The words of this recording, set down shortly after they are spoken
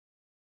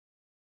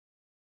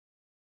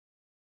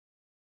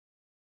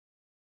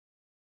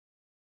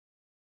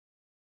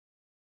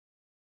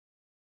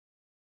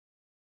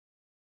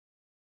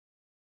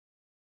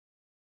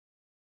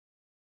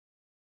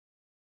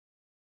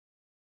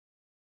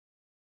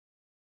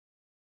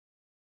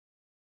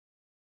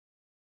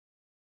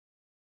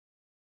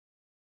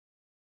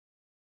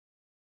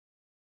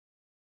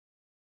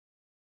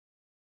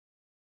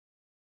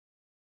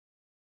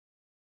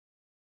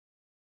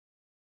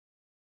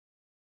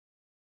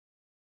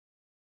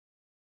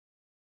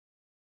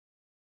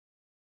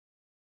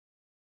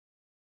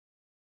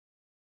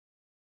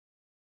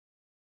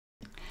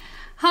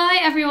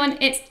Hi everyone,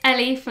 it's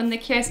Ellie from The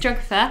Curious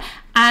Geographer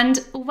and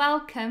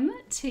welcome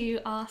to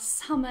our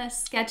summer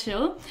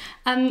schedule.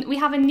 We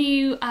have a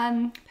new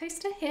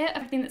poster here,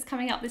 everything that's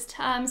coming up this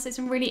term, so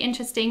some really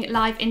interesting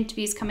live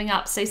interviews coming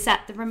up, so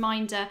set the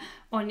reminder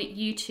on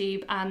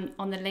YouTube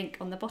on the link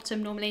on the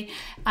bottom normally,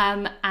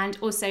 and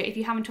also if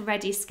you haven't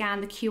already,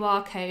 scan the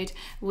QR code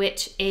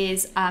which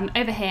is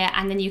over here,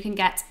 and then you can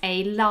get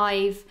a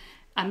live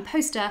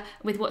poster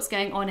with what's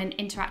going on and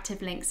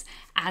interactive links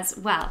as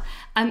well.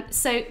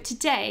 So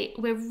today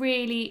we're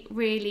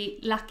really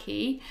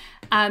lucky.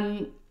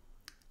 Okay,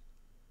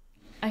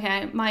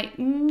 my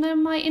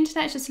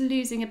internet's just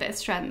losing a bit of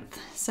strength,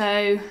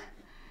 so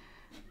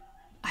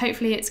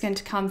hopefully it's going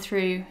to come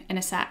through in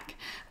a sec.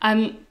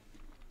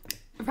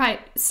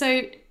 Right,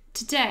 so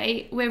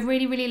today we're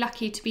really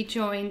lucky to be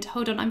joined.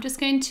 Hold on, I'm just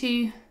going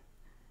to,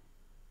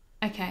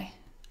 okay,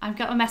 I've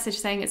got a message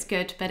saying it's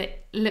good, but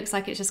it looks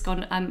like it's just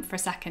gone for a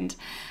second.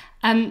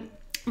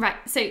 Right,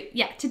 so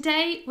yeah,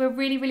 today we're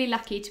really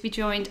lucky to be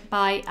joined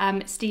by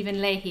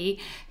Stephen Leahy,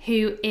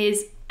 who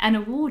is an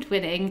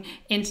award-winning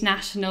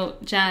international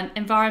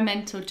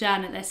environmental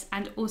journalist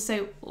and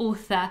also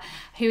author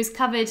who has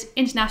covered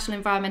international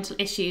environmental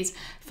issues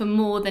for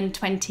more than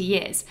 20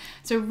 years.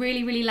 So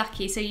really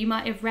lucky. So you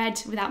might have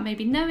read, without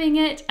maybe knowing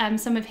it,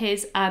 some of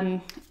his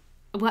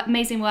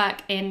amazing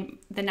work in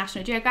the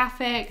National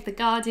Geographic, The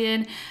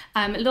Guardian,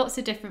 lots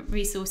of different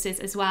resources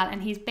as well.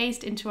 And he's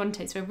based in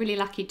Toronto, so we're really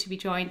lucky to be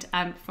joined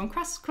from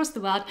across the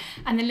world.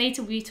 And then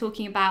later we'll be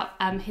talking about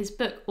his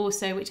book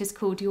also, which is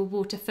called Your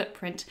Water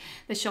Footprint,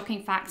 the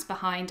shocking facts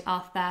behind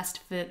our thirst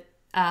for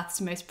Earth's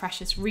most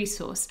precious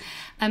resource.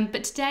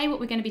 But today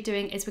what we're going to be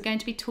doing is we're going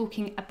to be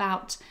talking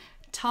about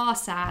tar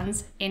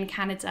sands in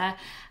Canada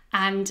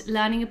and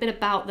learning a bit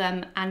about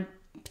them and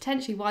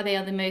potentially why they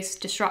are the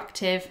most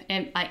destructive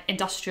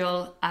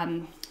industrial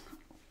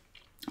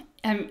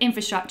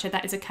infrastructure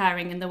that is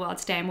occurring in the world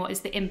today, and what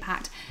is the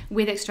impact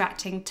with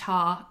extracting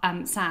tar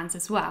sands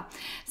as well.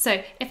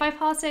 So if I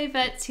pass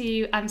over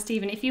to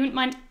Stephen, if you wouldn't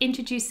mind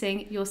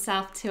introducing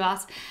yourself to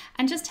us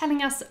and just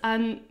telling us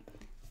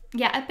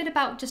yeah, a bit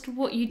about just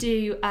what you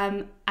do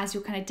as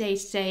your kind of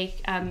day-to-day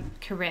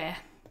career.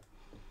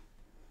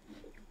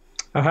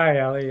 Hi,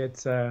 Ali.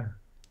 It's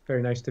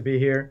very nice to be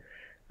here.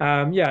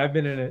 Yeah, I've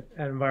been an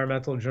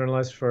environmental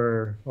journalist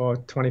for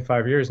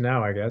 25 years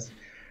now, I guess.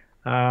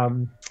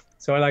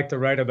 So I like to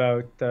write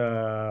about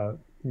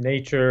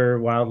nature,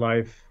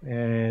 wildlife,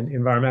 and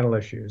environmental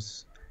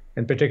issues.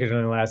 And particularly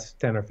in the last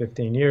 10 or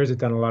 15 years, I've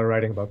done a lot of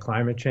writing about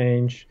climate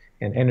change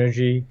and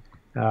energy.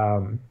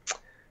 My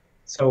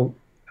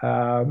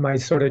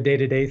sort of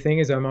day-to-day thing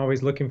is I'm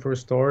always looking for a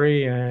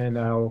story, and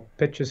I'll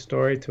pitch a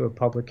story to a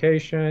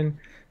publication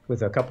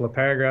with a couple of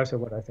paragraphs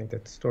of what I think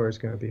that story is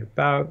going to be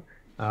about.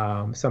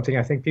 Something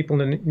I think people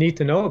need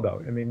to know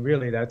about. I mean,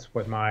 really, that's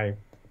what my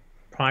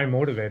prime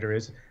motivator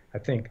is. I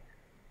think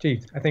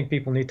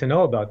people need to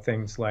know about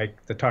things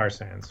like the tar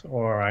sands,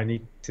 or I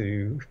need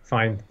to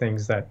find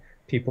things that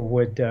people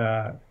would,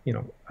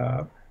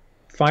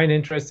 find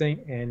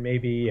interesting and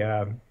maybe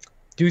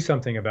do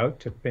something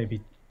about, to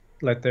maybe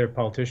let their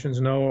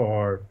politicians know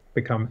or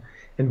become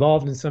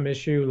involved in some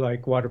issue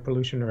like water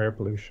pollution or air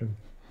pollution.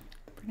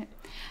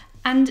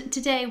 And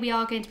today we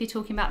are going to be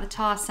talking about the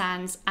tar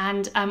sands,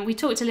 and we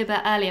talked a little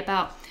bit earlier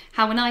about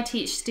how when I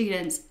teach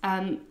students,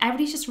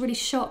 everybody's just really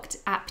shocked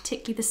at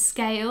particularly the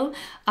scale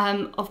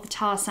of the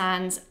tar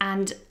sands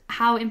and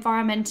how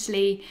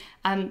environmentally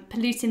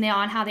polluting they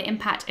are and how they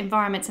impact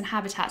environments and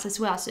habitats as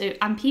well,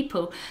 and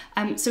people.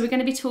 So we're going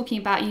to be talking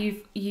about,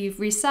 you've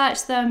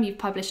researched them, you've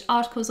published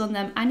articles on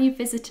them, and you've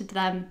visited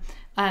them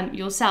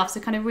yourself, so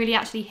kind of really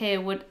actually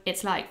hear what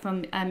it's like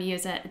from you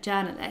as a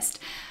journalist.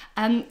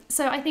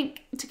 So I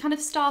think to kind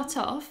of start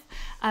off,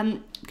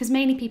 because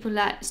mainly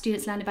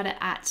students learn about it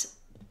at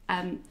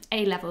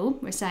A level,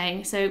 we're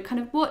saying, so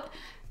kind of what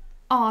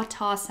are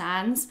tar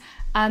sands,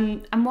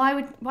 and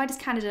why is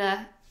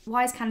Canada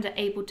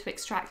able to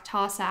extract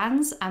tar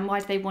sands, and why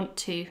do they want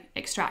to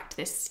extract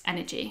this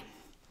energy?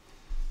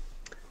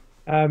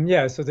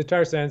 Yeah, so the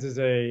tar sands is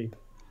a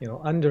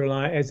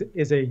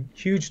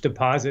huge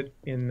deposit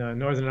in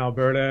northern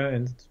Alberta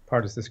and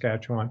part of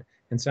Saskatchewan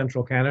and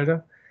central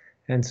Canada.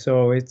 And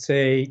so it's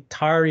a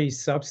tarry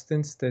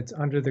substance that's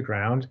under the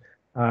ground.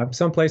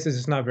 Some places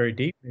it's not very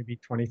deep, maybe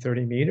 20,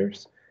 30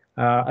 meters.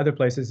 Other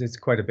places it's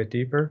quite a bit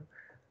deeper.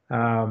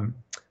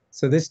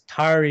 So this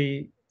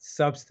tarry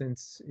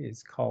substance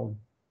is called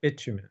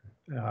bitumen.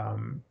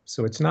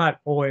 So it's not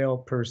oil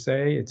per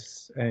se,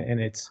 and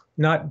it's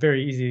not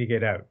very easy to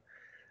get out.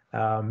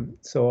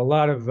 So a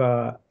lot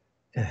of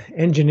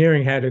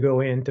engineering had to go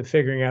into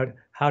figuring out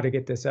how to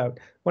get this out.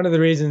 One of the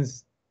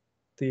reasons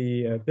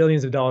the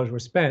billions of dollars were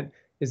spent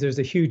is there's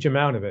a huge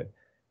amount of it.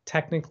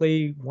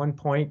 Technically,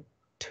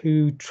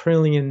 1.2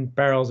 trillion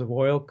barrels of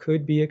oil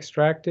could be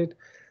extracted,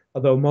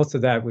 although most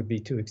of that would be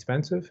too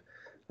expensive.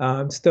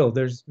 Still,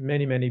 there's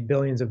many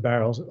billions of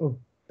barrels of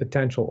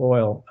potential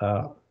oil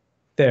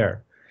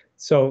there.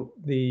 So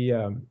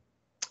the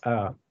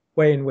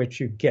way in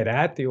which you get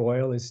at the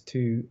oil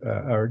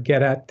or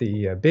get at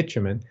the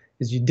bitumen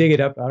is you dig it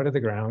up out of the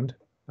ground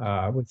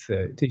with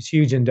these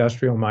huge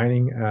industrial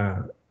mining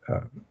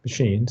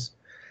machines.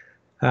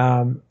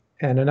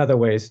 And another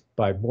way is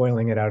by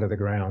boiling it out of the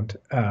ground.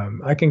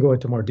 I can go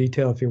into more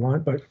detail if you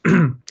want, but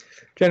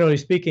generally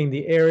speaking,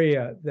 the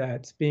area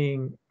that's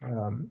being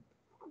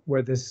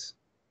where this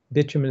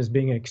bitumen is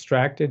being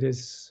extracted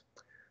is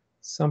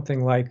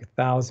something like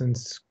 1,000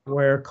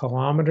 square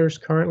kilometers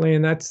currently,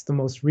 and that's the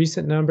most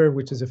recent number,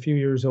 which is a few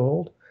years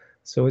old.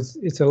 So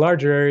it's a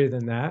larger area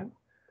than that,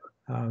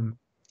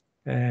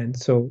 and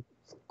so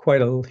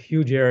quite a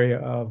huge area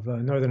of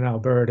northern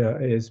Alberta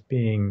is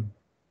being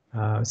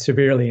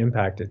severely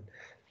impacted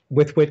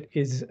with what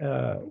is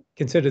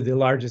considered the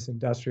largest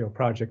industrial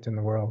project in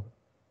the world.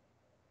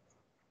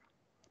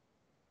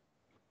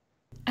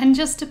 And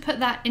just to put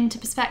that into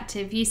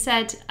perspective, you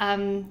said,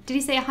 did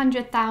you say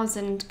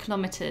 100,000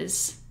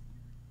 kilometers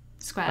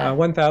square?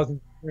 1,000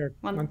 square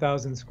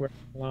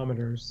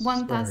kilometers.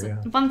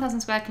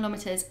 1,000 square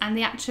kilometers, and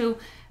the actual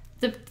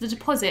the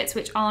deposits,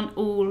 which aren't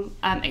all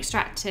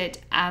extracted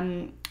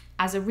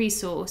as a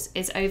resource,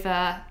 is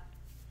over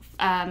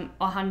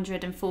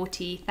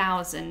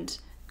 140,000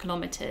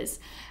 kilometers,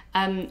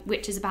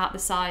 which is about the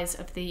size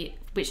of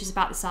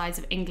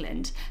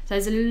England. So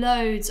there's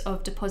loads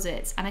of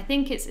deposits, and I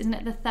think isn't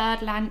it the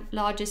third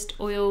largest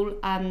oil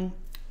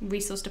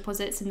resource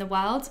deposits in the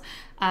world,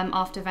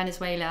 after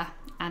Venezuela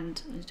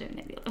and I don't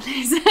know the other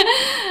place.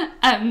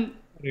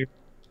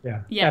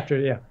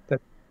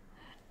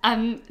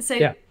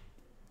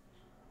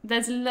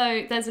 There's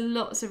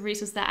lots of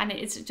resources there, and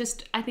it's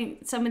just, I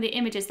think some of the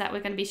images that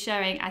we're going to be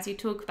showing as you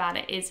talk about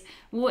it is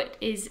what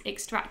is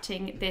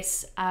extracting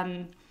this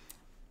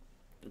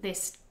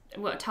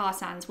what tar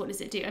sands, what does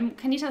it do? And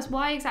can you tell us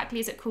why exactly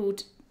is it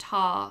called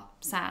tar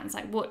sands?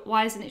 Like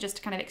why isn't it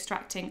just kind of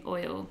extracting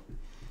oil?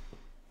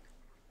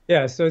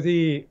 Yeah, so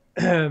the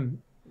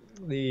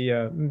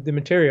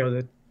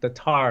material, the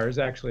tar is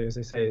actually, as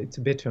I say, it's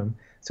a bitumen.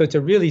 So it's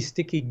a really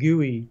sticky,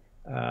 gooey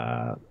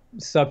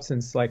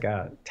substance like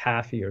a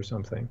taffy or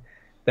something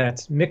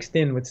that's mixed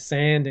in with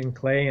sand and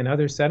clay and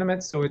other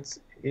sediments. So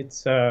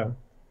it's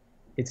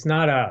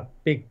not a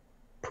big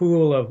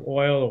pool of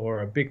oil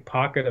or a big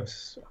pocket of,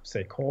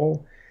 say,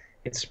 coal.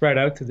 It's spread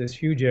out to this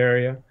huge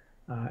area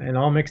and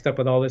all mixed up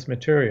with all this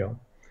material.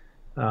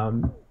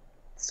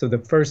 So the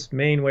first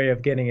main way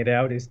of getting it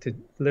out is to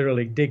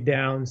literally dig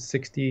down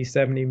 60,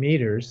 70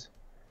 meters,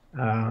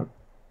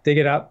 dig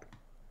it up,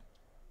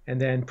 and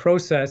then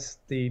process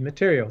the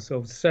material.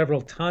 So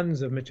several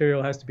tons of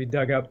material has to be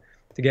dug up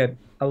to get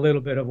a little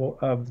bit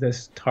of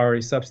this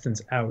tarry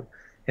substance out.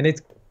 And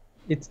it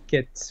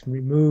gets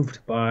removed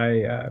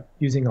by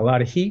using a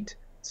lot of heat,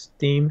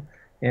 steam,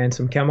 and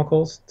some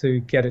chemicals to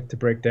get it to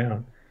break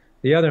down.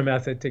 The other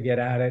method to get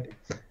at it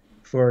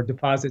for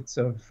deposits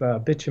of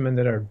bitumen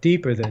that are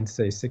deeper than,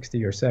 say,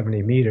 60 or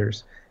 70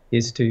 meters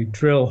is to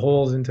drill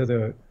holes into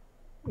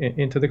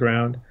the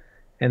ground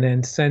and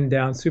then send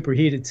down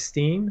superheated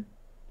steam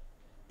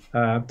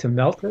to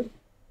melt it.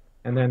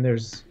 And then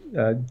there's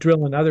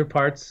drill in other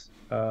parts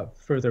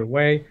further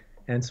away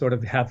and sort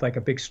of have like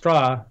a big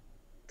straw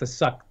to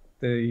suck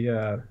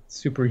the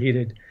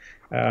superheated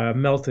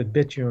melted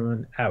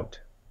bitumen out.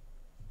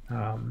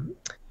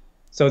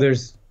 So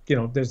it's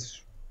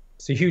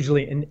a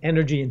hugely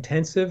energy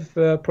intensive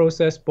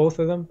process, both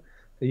of them.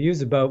 They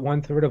use about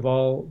 1/3 of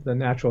all the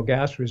natural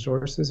gas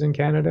resources in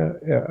Canada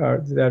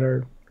that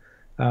are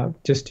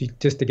just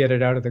to get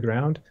it out of the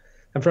ground.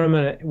 And from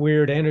a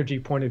weird energy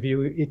point of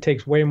view, it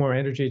takes way more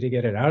energy to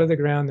get it out of the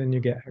ground than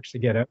you actually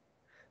get it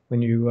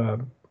when you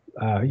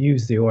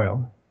use the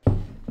oil.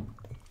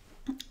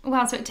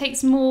 Wow, so it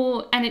takes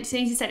more, and as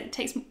you said, it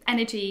takes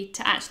energy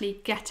to actually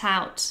get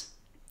out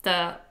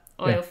the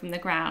oil from the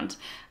ground.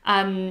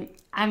 And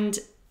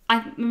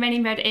I've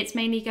mainly read it's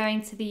mainly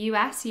going to the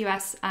US.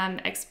 US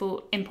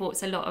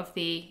imports a lot of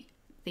the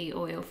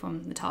oil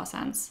from the tar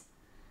sands.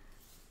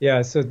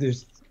 Yeah, so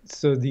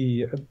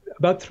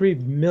about 3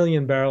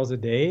 million barrels a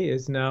day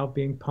is now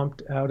being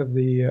pumped out of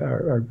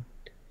or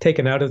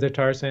taken out of the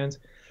tar sands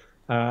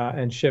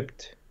and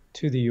shipped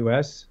to the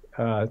US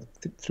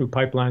through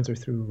pipelines or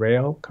through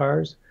rail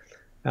cars.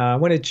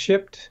 When it's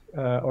shipped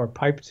or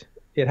piped,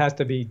 it has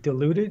to be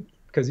diluted,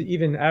 because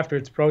even after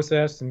it's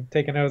processed and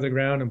taken out of the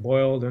ground and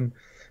boiled and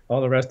all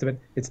the rest of it,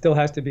 it still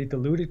has to be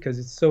diluted because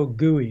it's so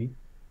gooey,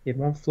 it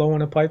won't flow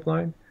in a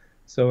pipeline.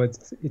 So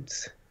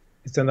it's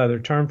another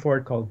term for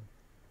it called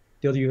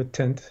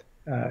diluent,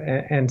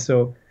 and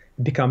so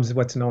it becomes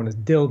what's known as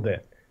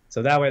dilbit.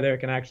 So that way there it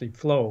can actually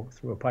flow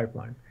through a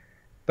pipeline.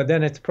 But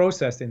then it's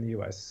processed in the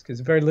US because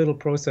very little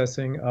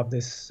processing of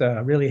this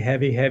really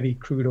heavy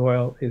crude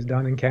oil is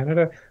done in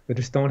Canada. We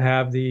just don't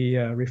have the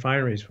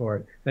refineries for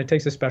it. And it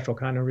takes a special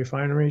kind of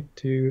refinery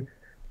to,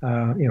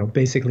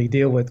 basically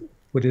deal with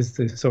what is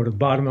the sort of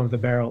bottom of the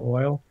barrel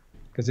oil,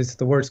 because it's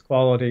the worst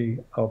quality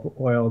of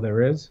oil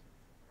there is.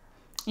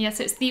 Yes,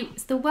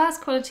 it's the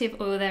worst quality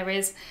of oil there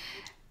is.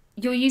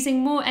 You're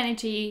using more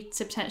energy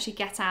to potentially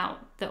get out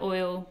the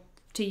oil,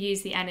 to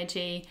use the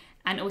energy,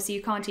 And also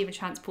you can't even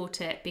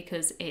transport it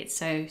because it's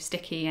so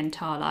sticky and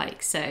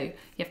tar-like, so you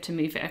have to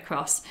move it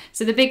across.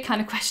 So the big kind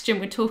of question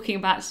we're talking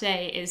about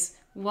today is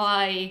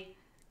why,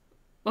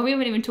 well, we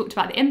haven't even talked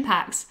about the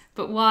impacts,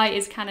 but why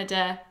is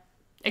Canada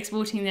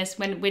exporting this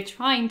when we're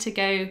trying to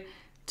go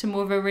to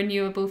more of a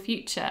renewable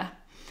future?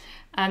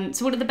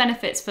 So what are the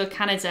benefits for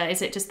Canada?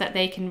 Is it just that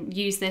they can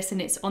use this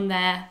and it's on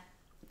their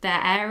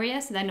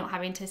area, so they're not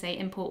having to, say,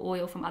 import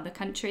oil from other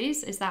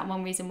countries? Is that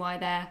one reason why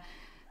they're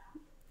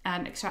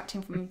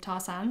extracting from tar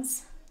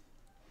sands?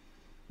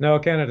 No,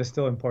 Canada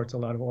still imports a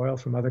lot of oil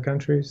from other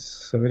countries,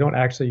 so we don't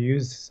actually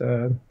use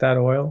that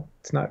oil.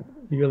 It's not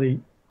really,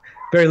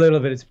 very little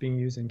of it is being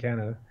used in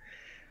Canada.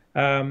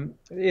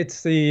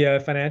 It's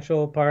the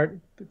financial part.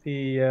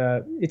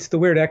 It's the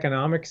weird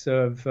economics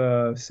of,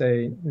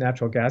 say,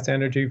 natural gas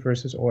energy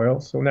versus oil.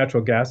 So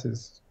natural gas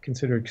is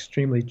considered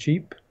extremely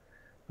cheap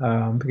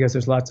because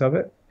there's lots of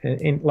it,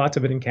 and lots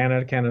of it in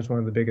Canada. Canada is one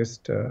of the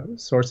biggest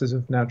sources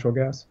of natural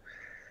gas.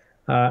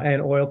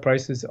 And oil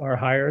prices are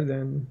higher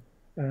than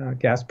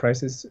gas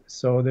prices,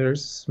 so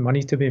there's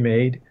money to be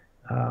made.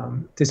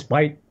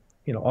 Despite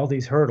all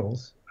these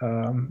hurdles,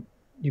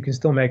 you can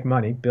still make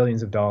money,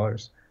 billions of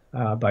dollars,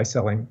 by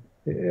selling,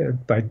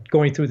 by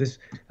going through this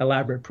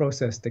elaborate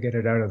process to get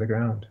it out of the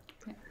ground.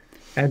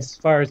 And as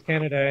far as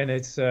Canada and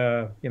its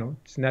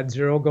its net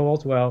zero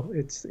goals, well,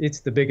 it's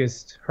the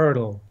biggest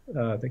hurdle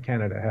that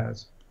Canada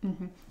has.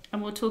 Mm-hmm.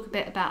 And we'll talk a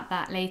bit about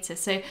that later.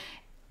 So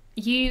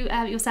you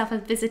yourself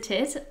have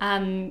visited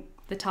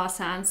the tar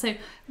sands. So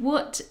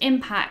what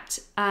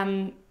impacts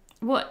are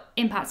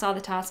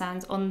the tar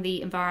sands on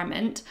the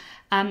environment?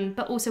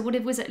 But also,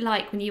 what was it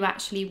like when you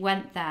actually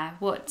went there?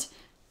 What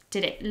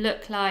did it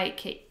look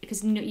like?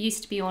 Because it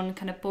used to be on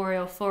kind of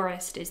boreal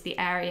forest is the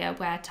area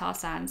where tar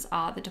sands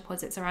are, the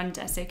deposits are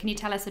under. So can you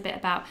tell us a bit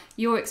about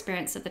your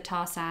experience of the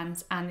tar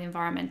sands and the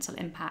environmental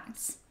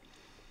impacts?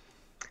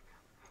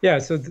 Yeah,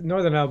 so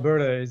northern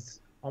Alberta is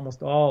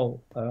almost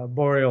all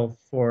boreal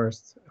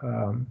forest.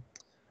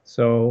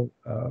 So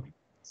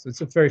it's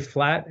a very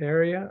flat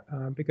area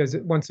because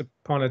once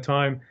upon a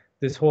time,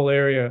 this whole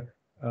area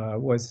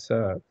was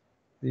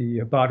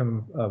the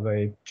bottom of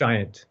a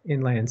giant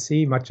inland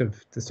sea. Much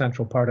of the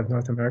central part of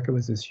North America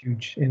was this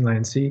huge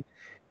inland sea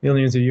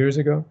millions of years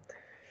ago.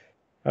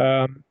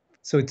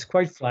 So it's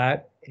quite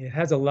flat. It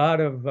has a lot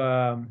of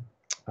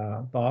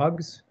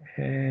bogs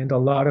and a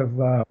lot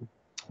of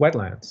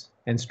wetlands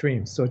and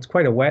streams. So it's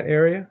quite a wet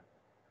area.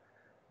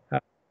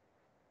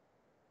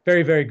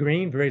 Very, very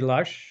green, very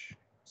lush.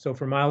 So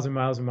for miles and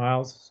miles and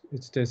miles,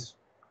 it's just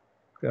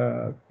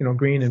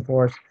green and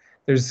forest.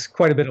 There's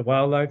quite a bit of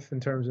wildlife in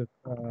terms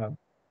of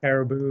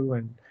caribou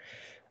and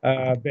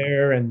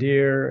bear and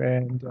deer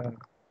and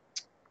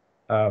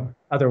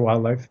other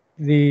wildlife.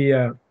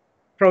 The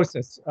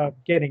process of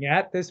getting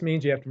at this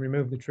means you have to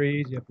remove the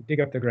trees, you have to dig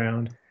up the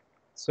ground.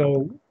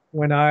 So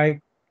when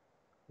I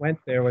went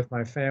there with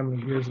my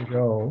family years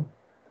ago,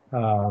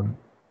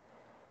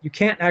 you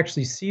can't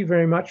actually see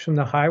very much from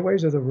the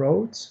highways or the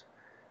roads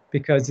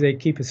because they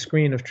keep a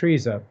screen of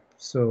trees up.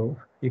 So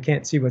you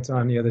can't see what's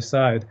on the other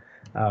side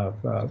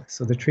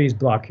so the trees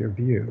block your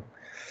view,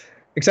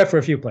 except for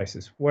a few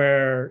places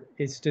where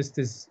it's just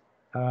this,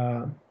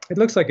 it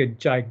looks like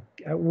a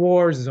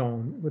war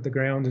zone where the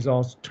ground is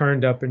all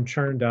turned up and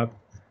churned up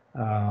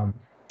and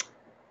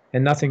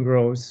nothing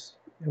grows.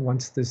 And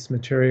once this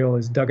material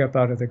is dug up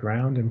out of the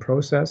ground and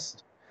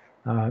processed,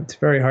 it's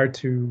very hard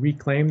to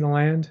reclaim the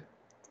land.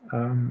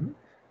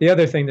 The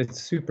other thing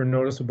that's super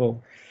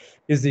noticeable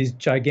is these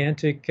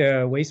gigantic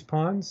waste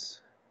ponds.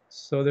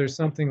 So there's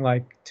something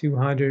like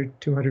 200,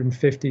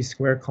 250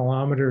 square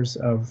kilometers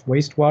of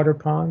wastewater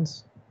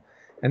ponds.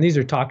 And these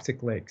are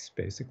toxic lakes,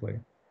 basically.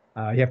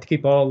 You have to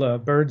keep all the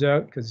birds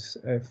out because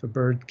if a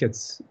bird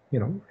gets,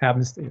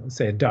 happens to,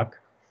 say a duck,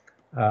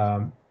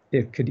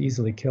 it could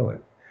easily kill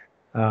it.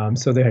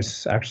 So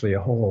there's actually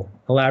a whole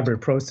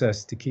elaborate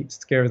process to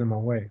scare them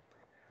away.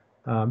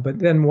 But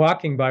then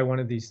walking by one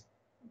of these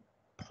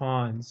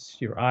ponds,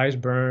 your eyes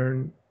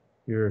burn,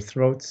 your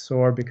throat's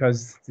sore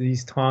because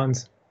these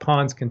ponds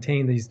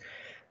contain these,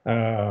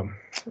 I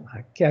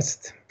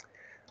guess,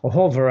 a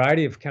whole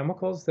variety of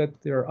chemicals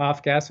that they're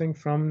off-gassing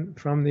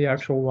from the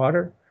actual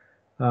water.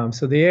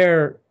 So the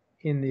air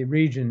in the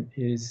region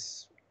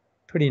is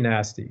pretty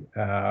nasty.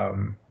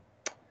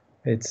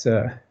 It's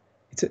a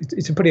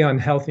pretty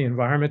unhealthy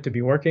environment to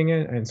be working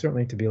in and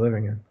certainly to be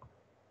living in.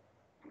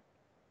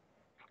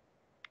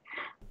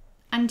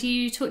 And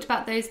you talked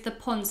about the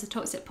ponds, the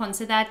toxic ponds.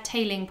 So they're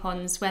tailing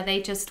ponds where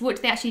what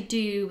do they actually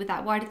do with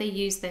that? Why do they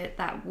use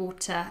that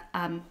water,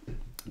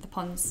 the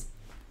ponds?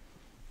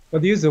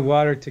 Well, they use the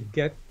water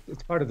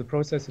it's part of the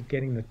process of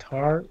getting the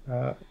tar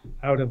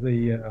out of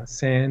the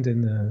sand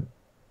and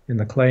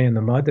the clay and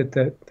the mud that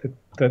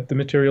the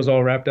material's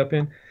all wrapped up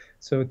in.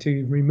 So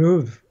to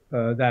remove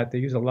that, they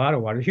use a lot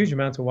of water. Huge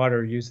amounts of water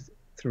are used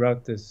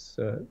throughout this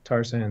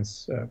tar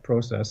sands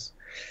process.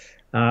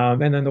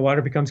 And then the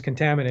water becomes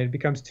contaminated,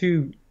 can't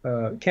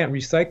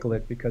recycle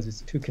it because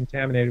it's too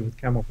contaminated with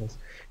chemicals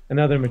and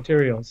other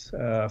materials,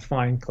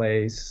 fine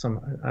clays, some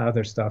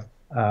other stuff.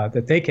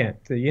 that they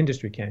can't, the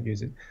industry can't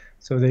use it.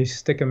 So they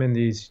stick them in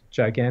these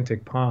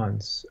gigantic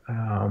ponds.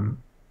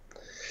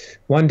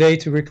 One day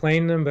to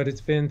reclaim them, but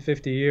it's been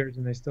 50 years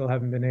and they still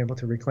haven't been able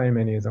to reclaim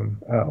any of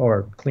them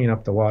or clean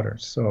up the water.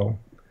 So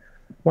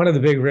one of the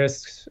big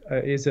risks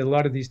is that a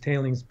lot of these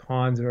tailings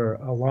ponds are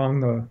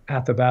along the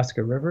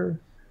Athabasca River,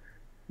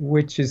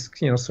 which is,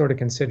 sort of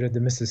considered the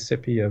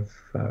Mississippi of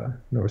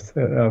North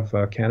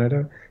of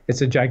Canada.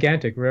 It's a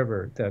gigantic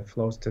river that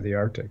flows to the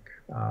Arctic,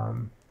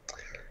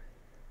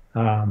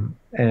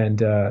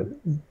 and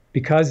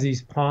because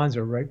these ponds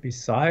are right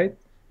beside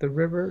the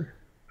river,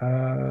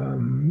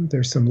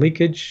 there's some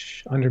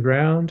leakage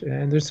underground,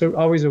 and there's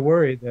always a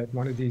worry that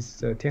one of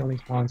these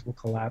tailings ponds will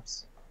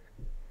collapse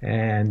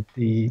and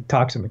the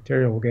toxic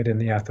material will get in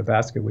the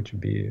Athabasca, which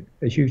would be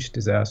a huge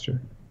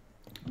disaster.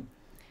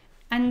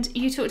 And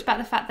you talked about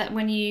the fact that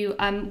when you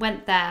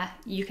went there,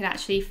 you could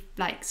actually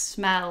like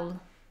smell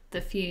the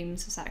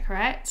fumes. Was that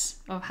correct?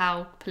 Of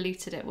how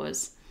polluted it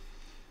was?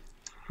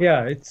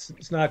 Yeah,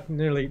 it's not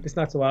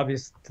so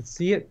obvious to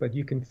see it, but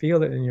you can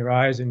feel it in your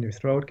eyes and your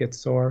throat gets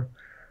sore.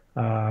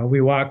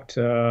 We walked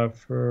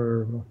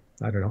for,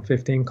 I don't know,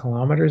 15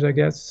 kilometers, I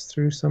guess,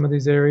 through some of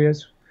these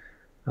areas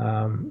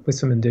with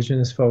some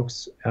Indigenous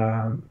folks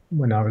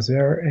when I was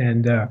there.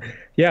 And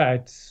yeah,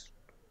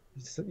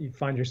 you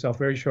find yourself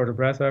very short of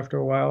breath after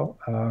a while.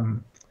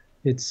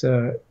 It's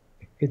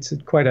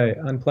quite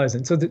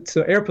unpleasant.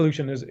 So air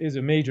pollution is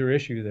a major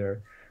issue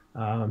there.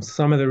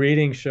 Some of the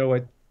readings show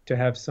it to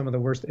have some of the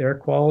worst air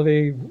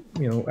quality,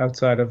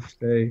 outside of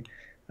say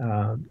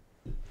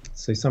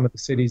some of the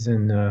cities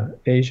in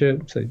Asia,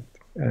 say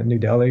New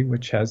Delhi,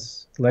 which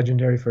has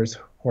legendary for its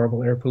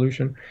horrible air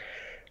pollution.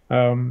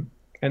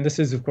 And this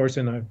is, of course,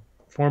 in a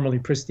formerly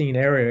pristine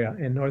area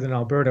in northern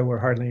Alberta where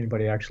hardly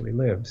anybody actually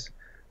lives.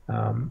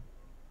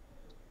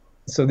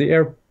 So the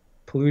air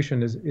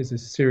pollution is a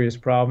serious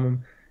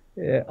problem.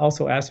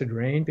 Also, acid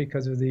rain,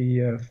 because of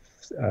the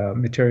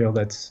material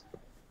that's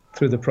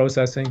through the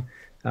processing,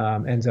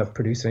 ends up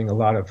producing a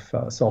lot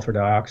of sulfur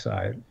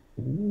dioxide,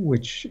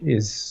 which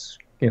is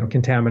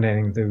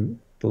contaminating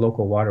the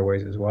local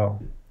waterways as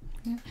well.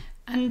 Yeah.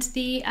 And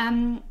the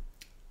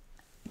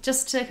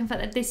just to confirm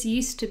that this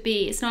used to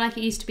be, it's not like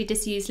it used to be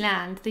disused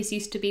land. This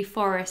used to be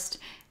forest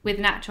with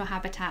natural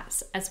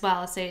habitats as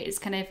well. So it's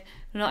kind of,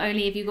 not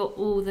only have you got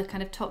all the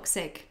kind of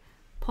toxic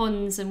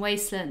ponds and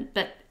wasteland,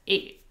 but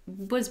it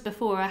was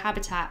before a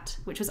habitat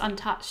which was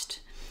untouched.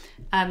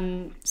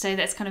 So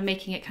that's kind of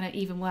making it kind of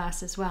even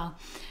worse as well.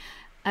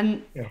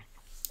 Yeah.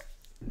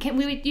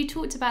 You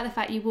talked about the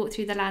fact you walked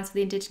through the lands of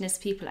the Indigenous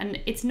people, and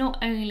it's not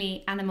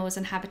only animals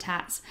and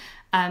habitats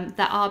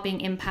that are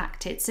being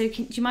impacted. So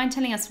do you mind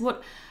telling us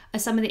what are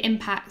some of the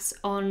impacts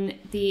on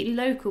the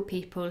local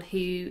people who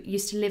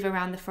used to live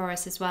around the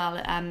forest as well,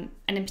 and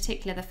in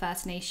particular the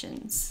First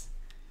Nations?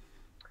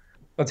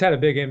 Well, it's had a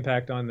big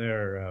impact on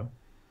their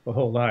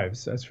whole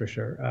lives, that's for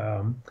sure.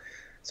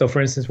 So,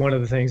 for instance, one of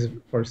the things,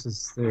 of course,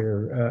 is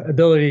their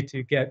ability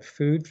to get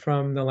food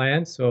from the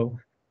land. So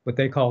what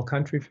they call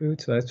country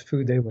food. So that's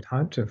food they would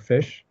hunt or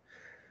fish.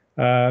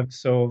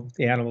 So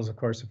the animals, of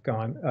course, have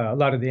gone. A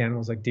lot of the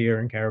animals like deer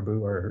and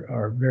caribou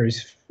are very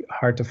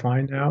hard to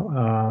find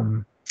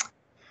now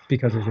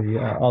because of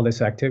all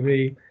this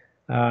activity.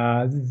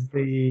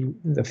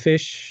 The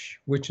fish,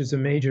 which was a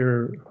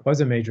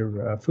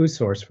major food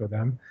source for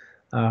them.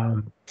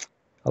 A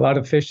lot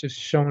of fish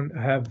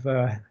have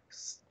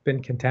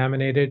been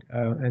contaminated,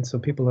 and so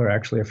people are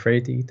actually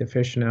afraid to eat the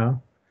fish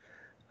now.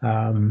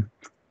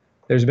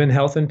 There's been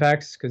health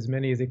impacts because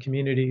many of the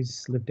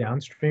communities live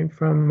downstream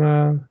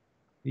from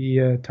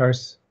the tar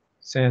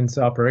sands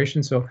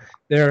operation, so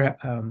they're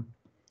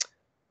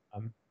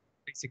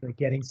basically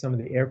getting some of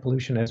the air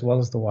pollution as well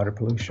as the water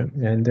pollution.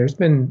 And there's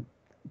been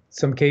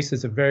some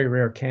cases of very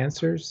rare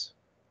cancers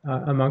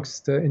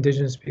amongst the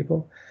Indigenous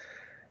people.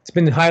 It's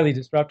been highly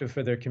disruptive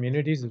for their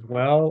communities as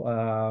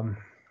well.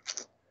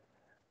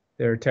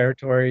 Their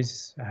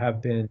territories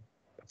have been,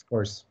 of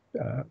course,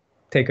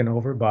 taken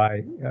over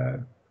by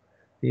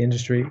the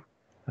industry,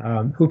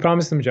 who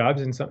promised them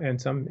jobs,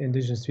 and some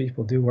Indigenous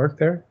people do work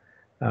there.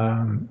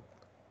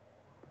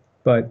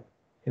 But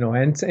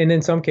and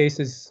in some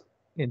cases,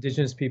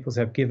 Indigenous peoples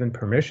have given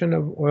permission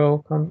of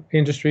oil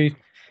industry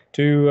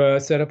to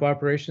set up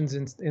operations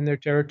in their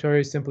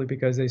territory simply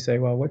because they say,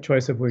 well, what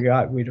choice have we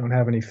got? We don't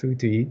have any food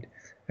to eat.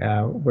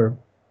 We're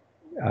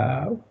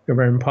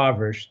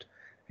impoverished.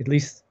 At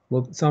least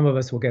some of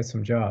us will get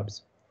some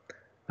jobs.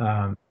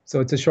 So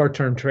it's a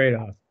short-term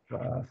trade-off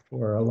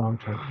for a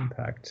long-term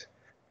impact.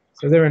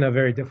 So they're in a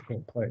very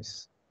difficult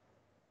place.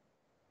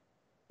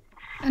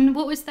 And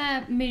what was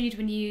their mood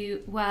when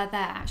you were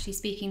there, actually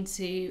speaking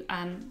to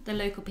the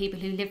local people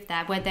who lived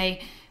there? Were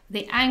they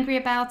angry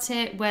about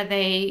it? Were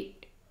they,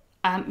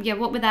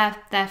 what were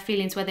their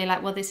feelings? Were they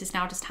like, well, this is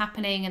now just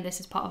happening and this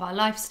is part of our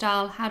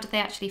lifestyle? How did they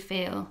actually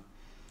feel?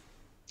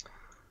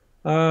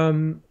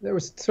 There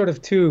was sort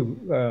of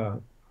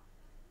two.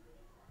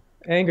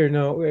 Anger,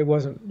 no, it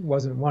wasn't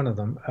one of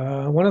them.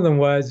 One of them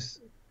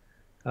was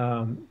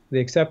they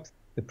accept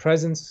the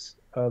presence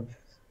of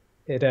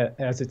it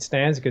as it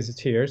stands because it's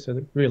here.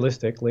 So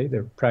realistically,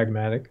 they're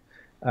pragmatic,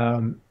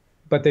 um,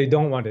 but they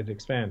don't want it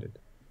expanded.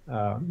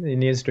 And the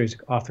industry is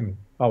often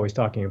always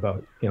talking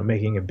about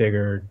making it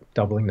bigger,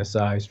 doubling the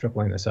size,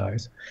 tripling the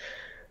size.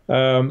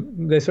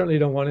 They certainly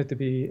don't want it to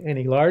be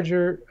any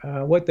larger.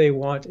 What they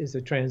want is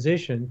a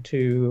transition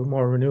to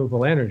more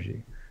renewable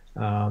energy.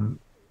 Um,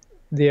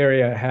 the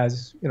area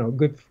has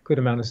good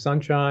amount of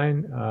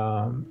sunshine.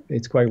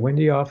 It's quite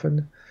windy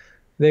often.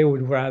 They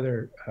would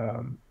rather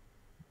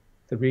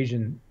the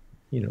region,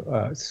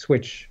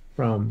 switch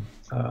from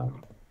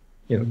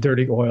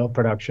dirty oil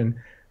production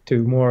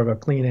to more of a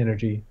clean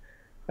energy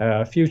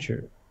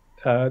future.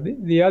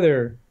 The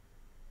other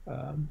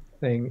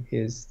thing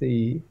is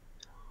the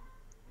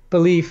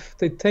belief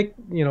they take,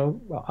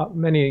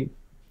 many.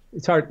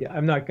 It's hard.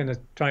 I'm not going to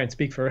try and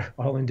speak for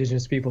all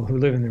Indigenous people who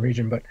live in the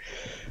region, but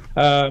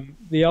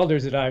the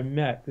elders that I've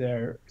met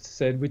there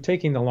said we're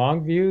taking the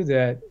long view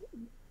that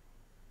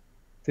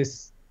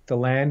the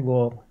land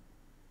will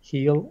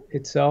heal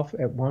itself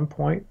at one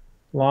point,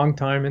 long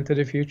time into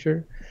the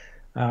future.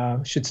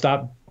 Should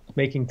stop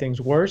making things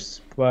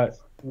worse, but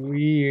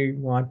we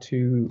want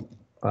to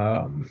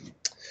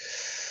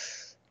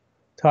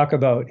talk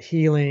about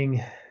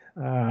healing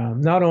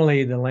not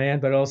only the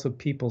land, but also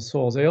people's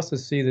souls. They also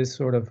see this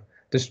sort of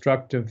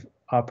destructive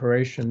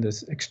operation,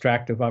 this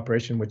extractive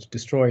operation, which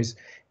destroys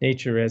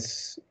nature,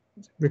 as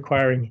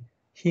requiring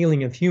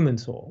healing of human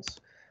souls.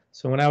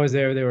 So when I was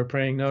there, they were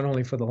praying not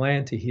only for the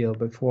land to heal,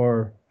 but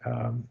for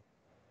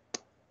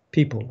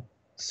people,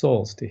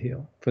 souls to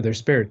heal, for their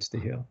spirits to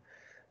heal.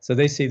 So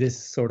they see this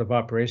sort of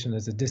operation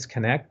as a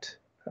disconnect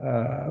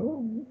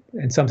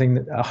and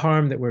something, a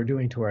harm that we're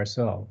doing to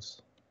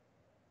ourselves.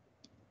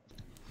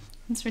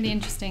 That's really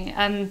interesting.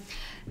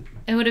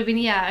 It would have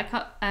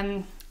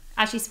been,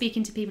 actually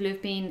speaking to people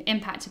who've been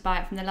impacted by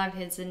it from their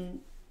livelihoods, and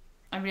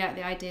I really like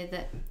the idea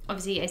that,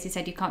 obviously, as you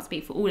said, you can't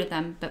speak for all of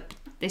them, but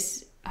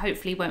this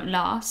hopefully won't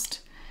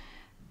last,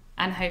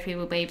 and hopefully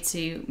we'll be able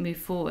to move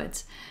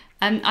forward.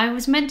 I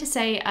was meant to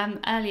say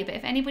earlier, but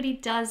if anybody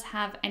does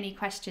have any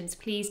questions,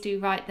 please do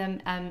write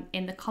them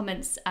in the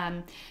comments,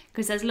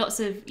 because there's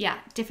lots of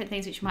different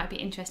things which you might be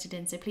interested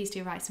in, so please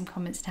do write some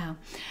comments down.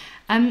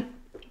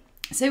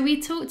 So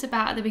we talked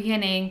about at the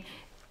beginning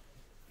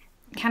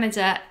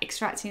Canada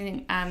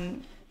extracting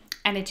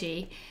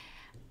energy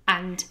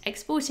and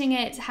exporting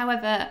it.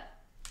 However,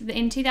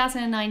 in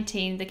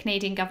 2019, the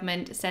Canadian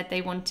government said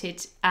they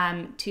wanted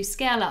to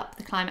scale up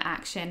the climate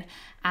action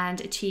and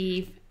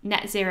achieve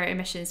net zero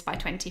emissions by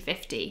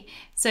 2050.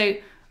 So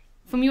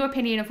from your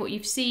opinion of what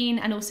you've seen,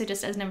 and also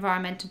just as an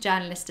environmental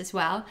journalist as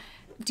well,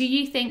 do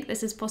you think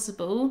this is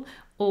possible,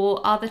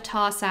 or are the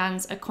tar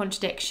sands a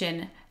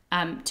contradiction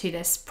to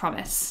this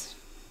promise?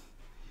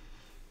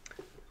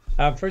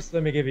 First,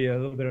 let me give you a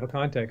little bit of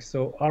context.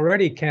 So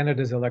already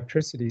Canada's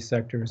electricity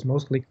sector is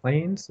mostly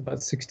clean. It's about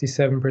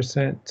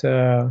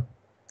 67%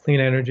 clean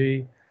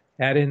energy.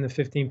 Add in the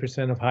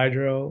 15% of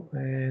hydro,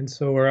 and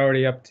so we're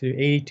already up to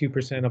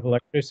 82% of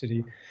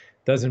electricity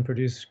doesn't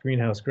produce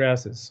greenhouse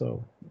gases.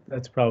 So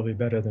that's probably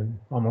better than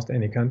almost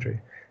any country.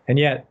 And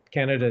yet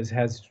Canada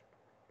has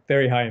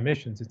very high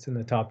emissions. It's in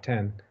the top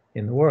 10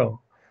 in the world.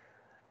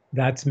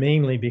 That's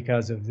mainly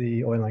because of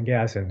the oil and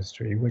gas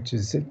industry, which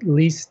is at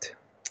least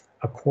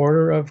a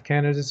quarter of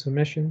Canada's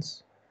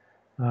emissions.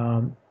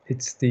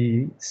 It's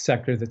the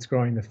sector that's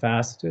growing the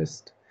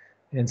fastest.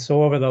 And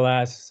so over the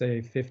last,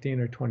 say,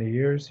 15 or 20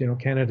 years,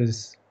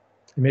 Canada's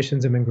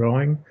emissions have been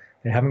growing.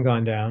 They haven't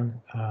gone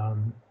down.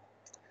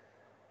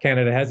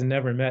 Canada hasn't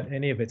never met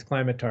any of its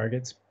climate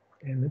targets,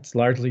 and it's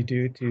largely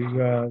due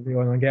to the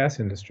oil and gas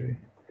industry.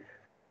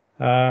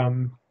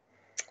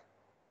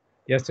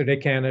 Yesterday,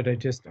 Canada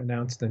just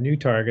announced a new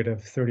target of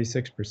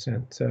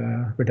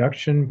 36%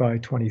 reduction by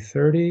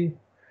 2030.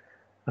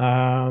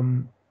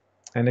 And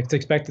it's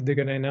expected they're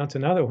going to announce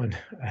another one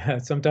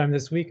sometime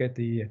this week at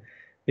the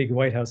big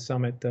White House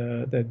summit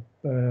that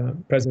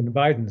President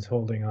Biden is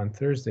holding on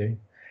Thursday.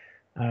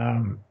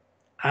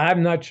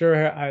 I'm not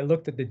sure. I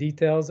looked at the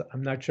details.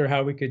 I'm not sure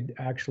how we could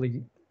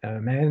actually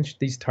manage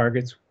these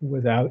targets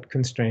without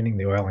constraining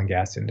the oil and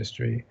gas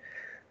industry.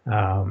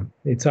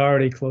 It's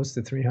already close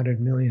to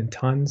 300 million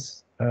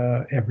tons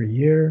every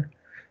year.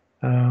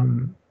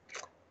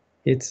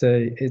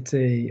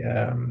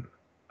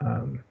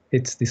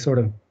 It's the sort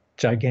of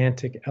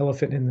gigantic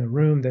elephant in the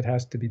room that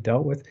has to be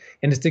dealt with,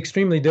 and it's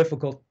extremely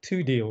difficult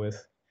to deal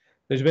with.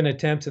 There's been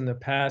attempts in the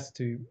past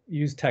to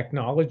use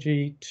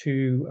technology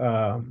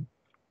to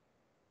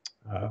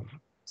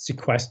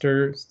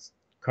sequester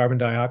carbon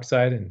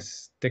dioxide and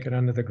stick it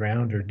under the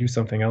ground or do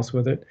something else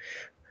with it.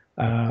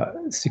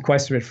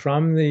 Sequester it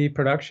from the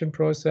production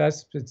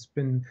process. It's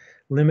been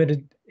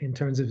limited in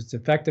terms of its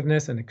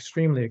effectiveness and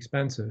extremely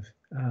expensive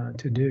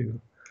to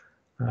do.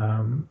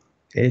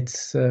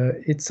 It's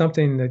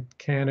something that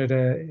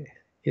Canada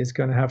is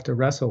going to have to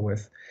wrestle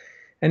with.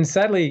 And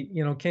sadly,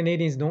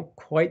 Canadians don't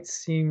quite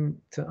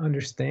seem to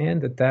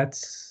understand that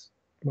that's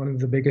one of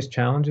the biggest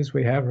challenges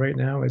we have right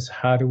now is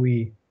how do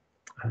we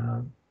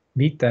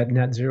meet that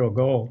net zero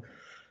goal.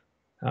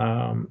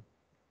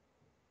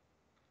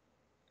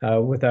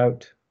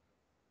 without,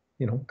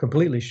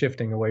 completely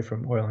shifting away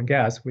from oil and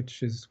gas,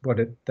 which is what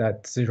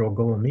that zero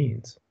goal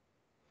means.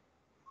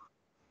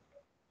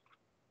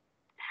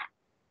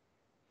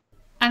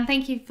 And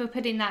thank you for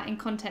putting that in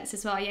context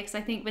as well. Yeah, because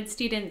I think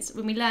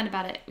when we learn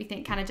about it, we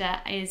think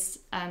Canada is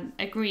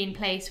a green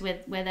place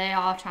where they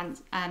are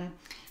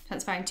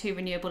transferring to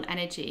renewable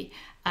energy.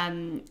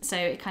 So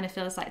it kind of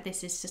feels like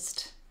this is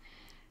just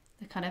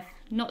the kind of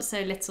not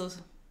so little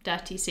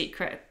dirty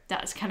secret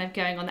that's kind of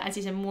going on that, as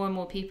you said, more and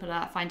more people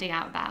are finding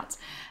out about.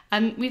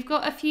 We've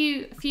got a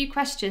few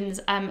questions,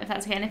 if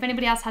that's okay, and if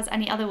anybody else has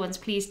any other ones,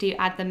 please do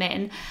add them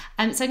in.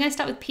 So I'm going to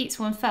start with Pete's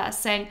one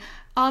first, saying,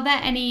 are there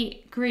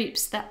any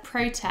groups that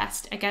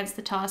protest against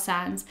the tar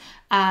sands,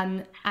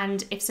 and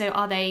if so,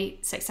 are they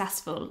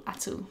successful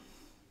at all?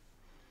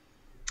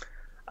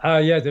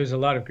 Yeah, there's a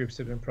lot of groups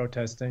that have been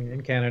protesting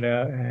in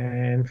Canada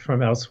and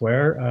from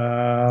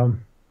elsewhere.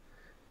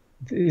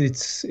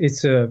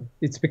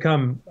 It's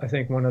become, I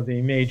think, one of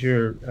the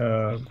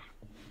major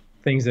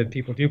things that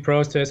people do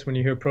protest. When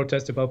you hear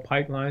protests about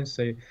pipelines,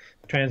 say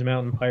Trans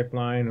Mountain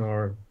Pipeline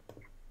or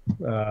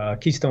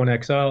Keystone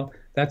XL,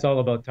 that's all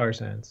about tar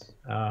sands.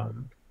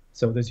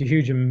 So there's a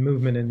huge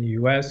movement in the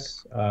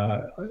U.S.,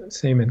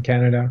 same in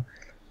Canada.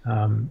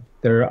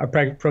 There are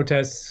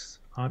protests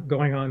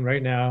going on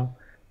right now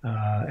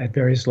at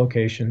various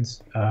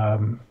locations.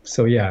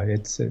 So yeah,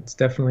 it's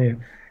definitely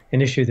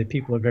an issue that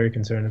people are very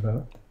concerned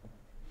about.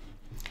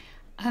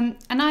 And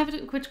I have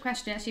a good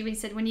question. Actually, we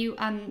said when you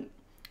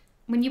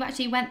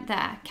actually went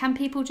there, can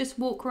people just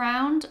walk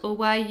around, or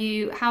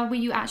how were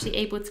you actually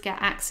able to get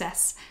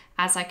access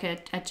as like a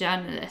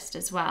journalist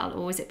as well,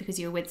 or was it because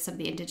you were with some of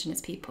the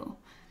Indigenous people?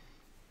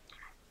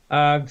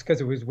 It's because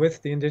it was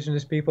with the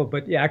Indigenous people,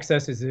 but the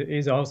access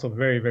is also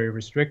very, very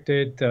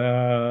restricted. They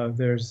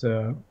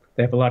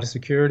have a lot of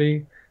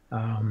security.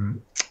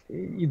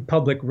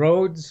 Public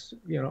roads,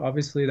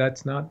 obviously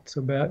that's not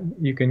so bad.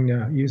 You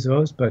can use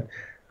those, but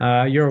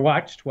you're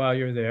watched while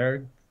you're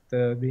there.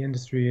 The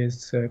industry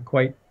is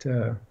quite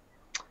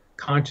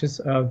conscious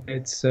of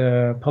its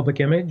public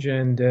image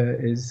and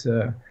is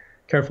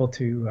careful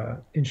to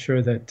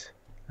ensure that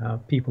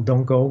people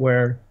don't go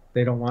where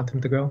they don't want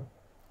them to go.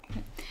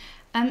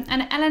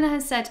 And Eleanor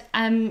has said,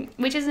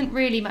 which isn't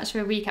really much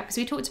of a recap, because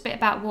we talked a bit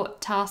about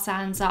what tar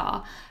sands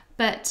are,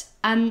 but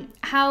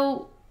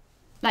how,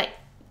 like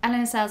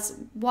Eleanor says,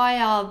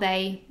 why are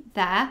they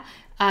there?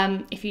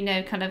 If you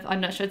know, kind of, I'm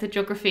not sure the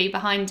geography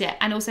behind it,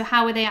 and also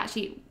how were they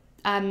actually,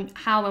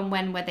 how and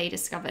when were they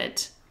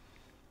discovered?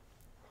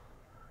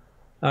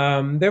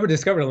 They were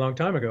discovered a long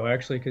time ago,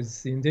 actually,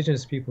 because the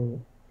Indigenous people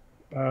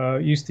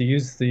used to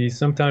use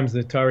sometimes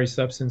the tarry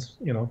substance.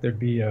 There'd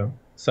be a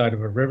side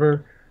of a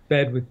river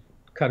bed with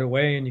cut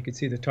away, and you could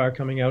see the tar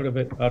coming out of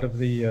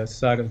the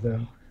side of the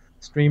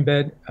stream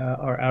bed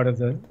or out of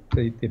the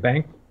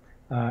bank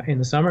in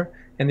the summer,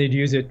 and they'd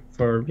use it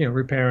for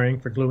repairing,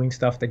 for gluing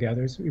stuff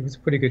together. So it was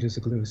pretty good as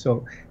a glue.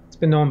 So it's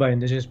been known by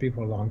Indigenous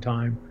people a long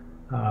time.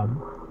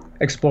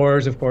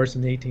 Explorers, of course,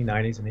 in the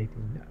 1890s and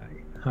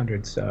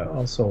 1800s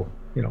also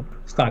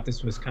thought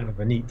this was kind of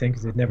a neat thing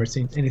because they'd never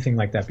seen anything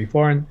like that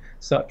before, and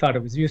so thought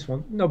it was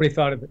useful. Nobody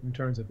thought of it in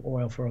terms of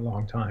oil for a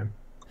long time.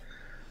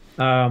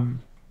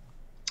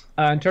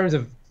 In terms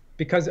of,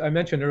 because I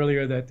mentioned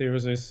earlier that there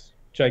was this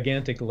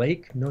gigantic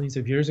lake millions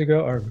of years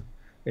ago, or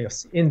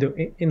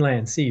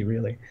inland sea,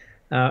 really.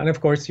 And of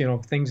course,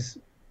 things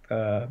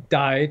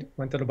died,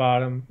 went to the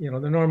bottom.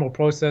 The normal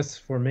process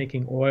for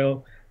making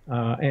oil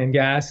and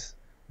gas,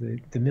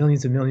 the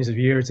millions and millions of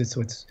years,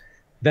 it's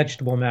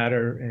vegetable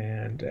matter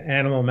and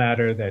animal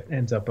matter that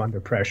ends up under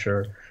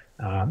pressure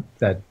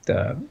that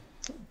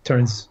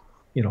turns,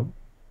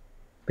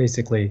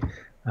 basically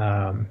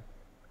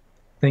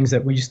things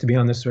that we used to be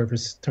on the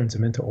surface, turns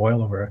them into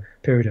oil over a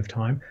period of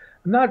time.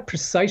 I'm not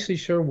precisely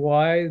sure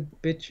why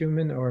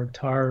bitumen or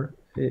tar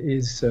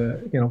is,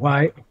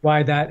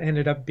 why that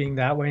ended up being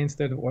that way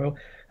instead of oil.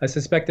 I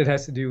suspect it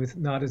has to do with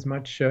not as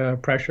much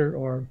pressure,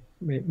 or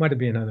it might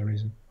be another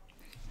reason.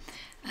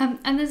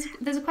 And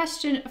there's a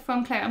question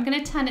from Claire. I'm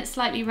going to turn it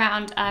slightly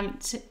round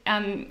to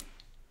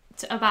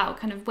about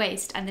kind of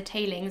waste and the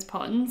tailings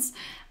ponds.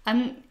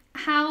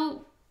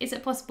 How is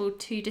it possible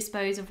to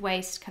dispose of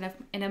waste kind of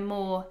in a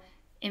more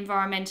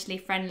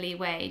environmentally friendly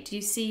way? Do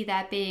you see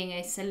there being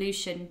a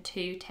solution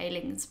to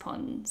tailings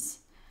ponds?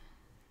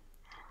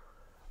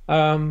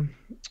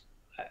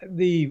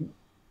 The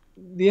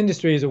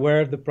industry is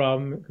aware of the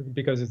problem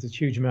because it's a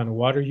huge amount of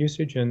water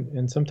usage,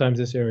 and sometimes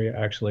this area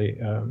actually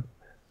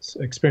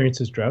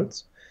experiences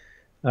droughts.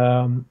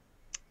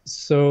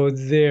 So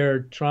they're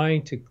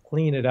trying to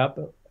clean it up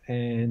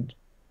and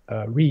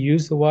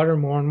reuse the water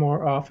more and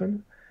more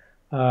often.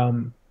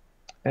 And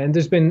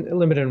there's been a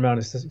limited amount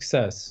of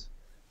success.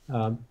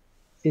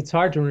 It's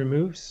hard to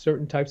remove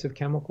certain types of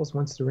chemicals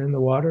once they're in the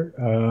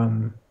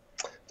water.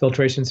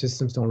 Filtration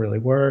systems don't really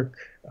work.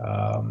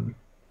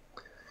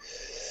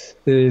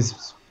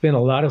 There's been a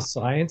lot of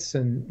science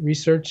and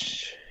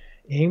research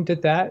aimed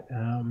at that.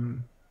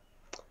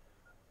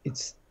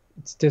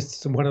 it's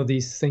just one of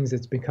these things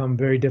that's become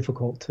very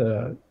difficult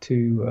to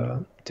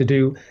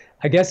do.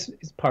 I guess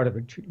part of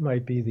it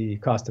might be the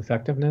cost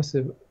effectiveness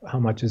of how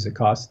much does it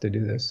cost to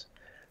do this.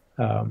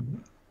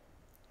 Um,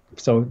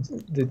 so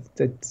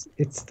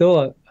it's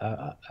still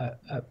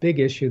a big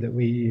issue that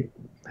we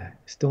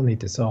still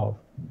need to solve.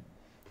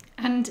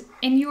 And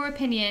in your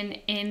opinion,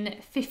 in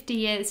 50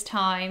 years'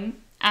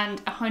 time and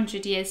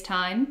 100 years'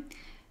 time,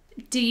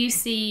 do you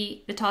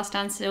see the tar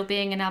sands still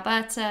being in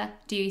Alberta?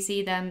 Do you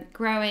see them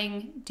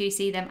growing? Do you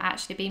see them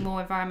actually being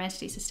more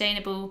environmentally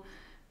sustainable?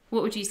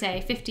 What would you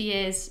say, 50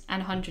 years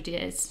and 100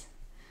 years?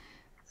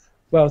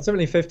 Well,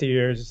 certainly 50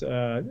 years,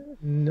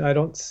 I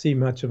don't see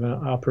much of an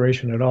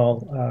operation at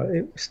all.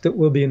 It still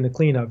will be in the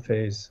cleanup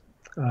phase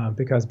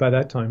because by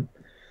that time,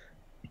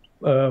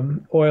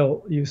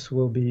 oil use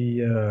will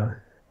be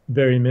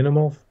very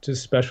minimal,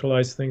 just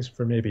specialized things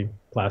for maybe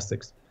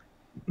plastics.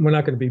 We're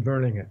not going to be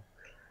burning it.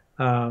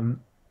 Um,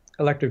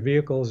 Electric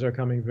vehicles are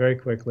coming very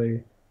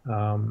quickly.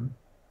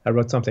 I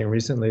wrote something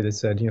recently that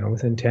said,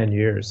 within 10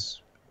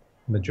 years,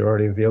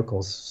 majority of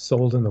vehicles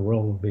sold in the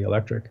world will be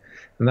electric,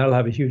 and that'll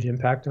have a huge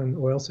impact on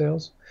oil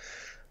sales.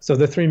 So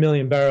the 3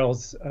 million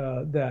barrels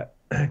that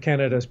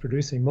Canada is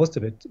producing, most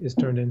of it is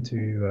turned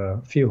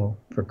into fuel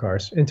for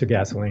cars, into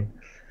gasoline.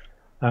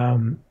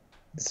 Um,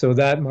 so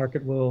that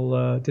market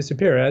will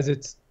disappear as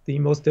it's the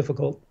most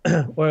difficult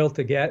oil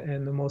to get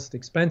and the most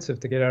expensive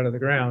to get out of the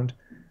ground.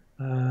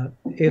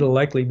 It'll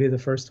likely be the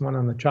first one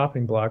on the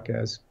chopping block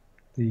as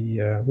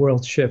the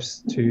world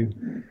shifts to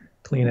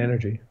clean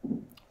energy.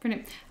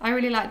 Brilliant. I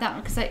really like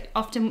that because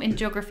often in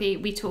geography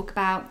we talk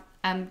about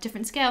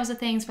different scales of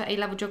things for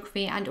A-level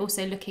geography and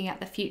also looking at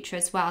the future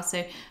as well.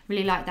 So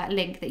really like that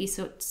link that you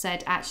sort of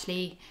said,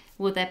 actually,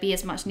 will there be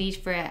as much need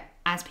for it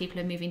as people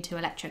are moving to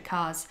electric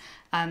cars?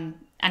 And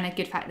a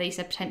good fact that you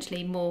said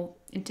potentially more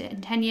in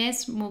 10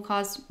 years, more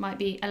cars might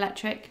be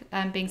electric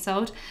being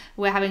sold.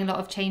 We're having a lot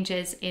of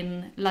changes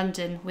in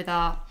London with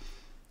our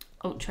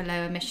ultra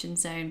low emission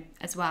zone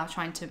as well,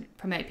 trying to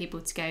promote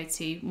people to go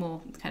to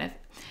more kind of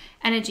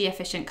energy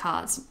efficient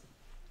cars.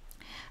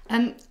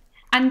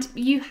 And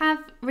you have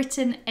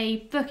written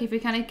a book, if we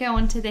kind of go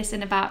on to this,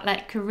 and about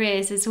like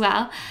careers as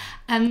well.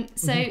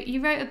 So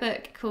you wrote a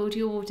book called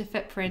Your Water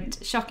Footprint,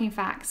 Shocking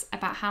Facts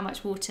About How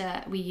Much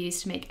Water We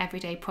Use to Make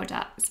Everyday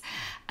Products.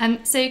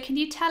 So can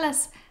you tell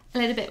us a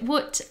little bit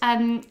what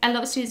a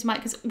lot of students might,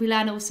 because we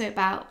learn also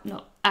about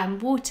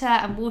water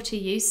and water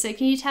use. So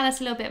can you tell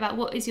us a little bit about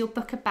what is your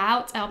book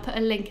about? I'll put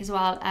a link as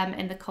well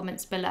in the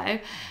comments below.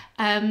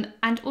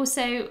 And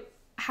also,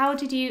 how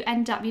did you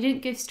end up, you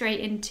didn't go straight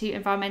into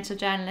environmental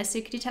journalist,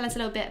 so could you tell us a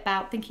little bit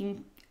about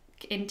thinking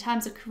in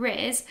terms of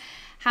careers,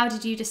 how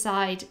did you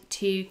decide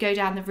to go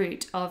down the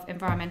route of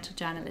environmental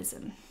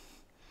journalism?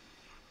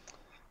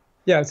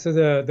 Yeah,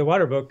 so the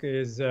water book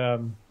is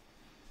a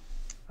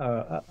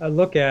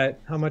look at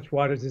how much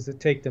water does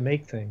it take to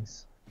make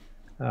things.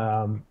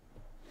 And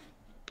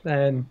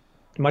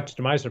much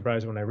to my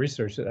surprise when I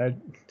researched it, I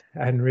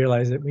hadn't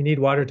realized that we need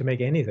water to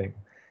make anything,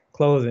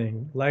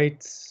 clothing,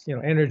 lights,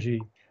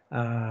 energy,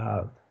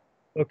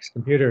 books,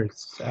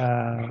 computers,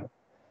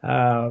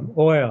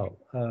 oil,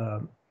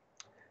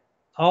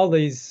 all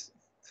these,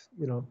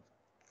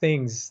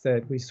 things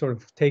that we sort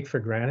of take for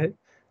granted.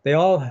 They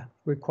all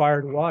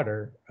required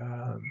water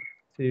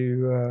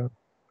to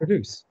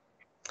produce.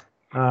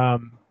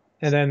 And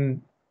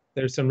then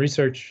there's some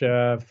research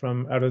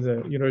from out of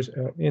the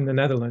in the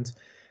Netherlands.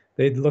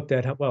 They looked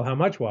at how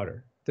much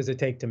water does it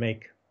take to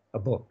make a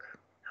book?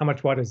 How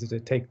much water does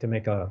it take to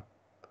make a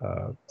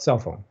cell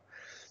phone?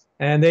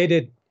 And they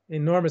did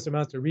enormous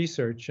amounts of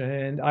research,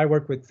 and I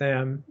worked with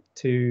them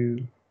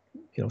to,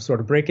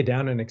 sort of break it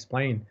down and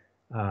explain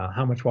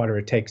how much water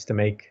it takes to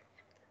make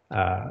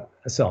a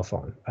cell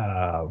phone.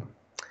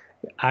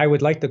 I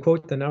would like to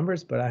quote the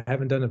numbers, but I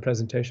haven't done a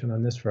presentation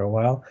on this for a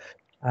while.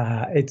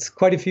 It's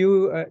quite a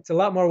few. It's a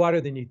lot more water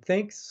than you'd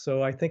think.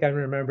 So I think I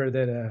remember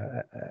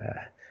that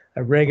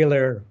a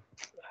regular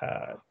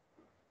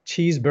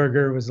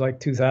cheeseburger was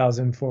like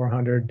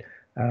 2,400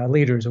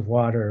 liters of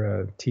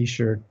water. A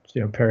T-shirt,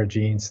 pair of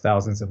jeans,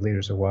 thousands of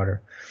liters of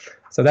water.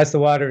 So that's the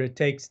water it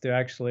takes to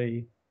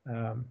actually,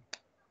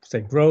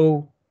 say,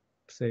 grow,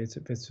 say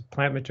if it's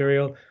plant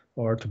material,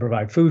 or to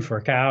provide food for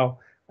a cow.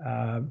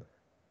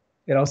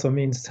 It also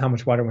means how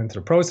much water went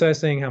through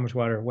processing, how much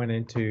water went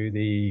into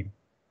the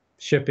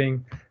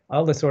shipping,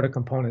 all the sort of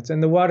components.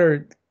 And the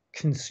water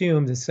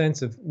consumed, the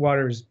sense of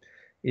water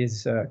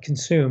is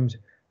consumed,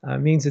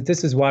 means that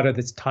this is water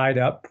that's tied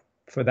up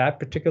for that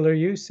particular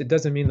use. It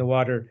doesn't mean the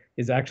water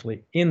is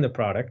actually in the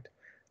product.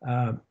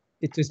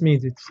 It just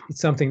means it's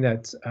something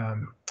that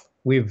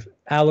we've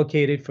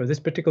allocated for this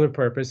particular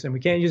purpose, and we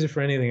can't use it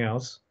for anything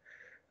else.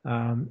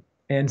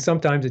 And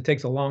sometimes it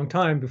takes a long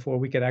time before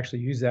we could actually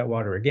use that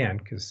water again,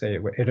 because say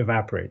it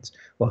evaporates.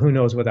 Well, who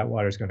knows where that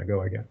water is going to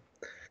go again?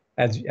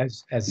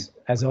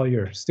 As all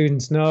your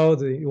students know,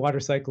 the water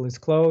cycle is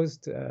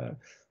closed.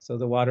 So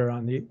the water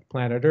on the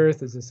planet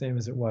Earth is the same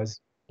as it was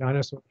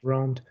dinosaurs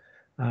roamed.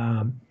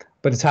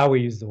 But it's how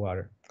we use the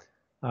water.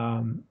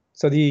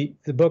 So the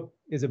book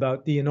is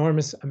about the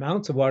enormous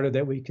amounts of water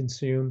that we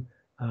consume,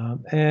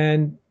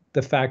 and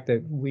the fact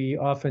that we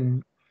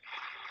often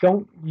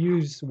don't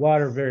use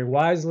water very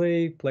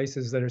wisely.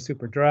 Places that are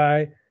super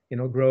dry,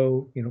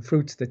 grow,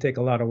 fruits that take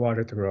a lot of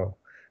water to grow.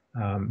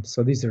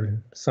 So these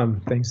are some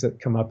things that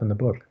come up in the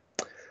book.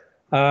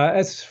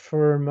 As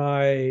for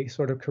my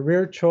sort of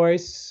career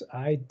choice,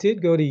 I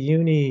did go to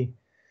uni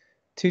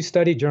to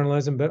study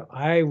journalism, but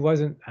I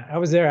was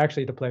there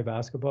actually to play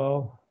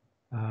basketball.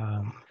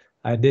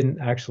 I didn't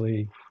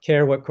actually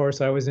care what course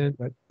I was in,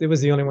 but it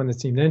was the only one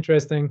that seemed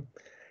interesting.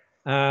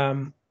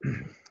 Um,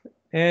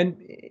 and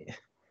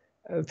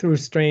through a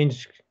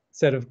strange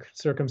set of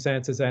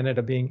circumstances, I ended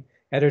up being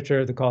editor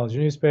of the college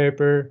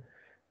newspaper,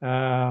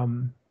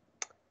 and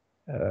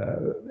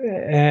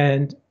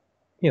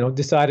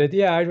decided,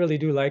 yeah, I really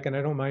do like and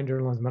I don't mind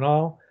journalism at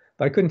all,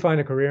 but I couldn't find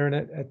a career in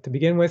it to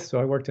begin with, so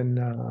I worked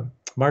in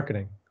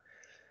marketing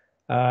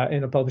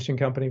in a publishing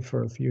company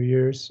for a few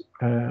years,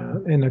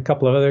 and a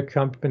couple of other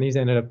companies.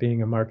 Ended up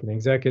being a marketing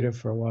executive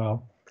for a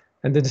while,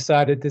 and then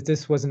decided that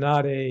this was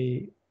not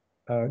a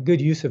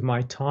good use of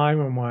my time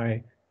or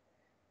my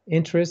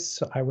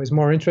interests. I was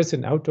more interested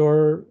in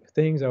outdoor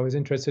things. I was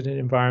interested in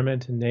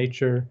environment and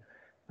nature,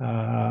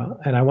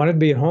 and I wanted to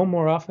be at home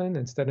more often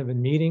instead of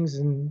in meetings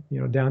in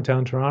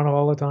downtown Toronto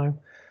all the time.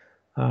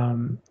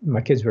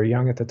 My kids were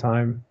young at the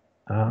time,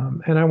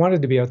 and I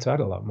wanted to be outside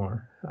a lot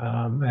more.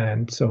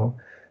 And so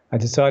I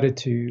decided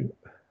to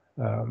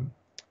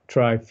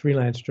try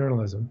freelance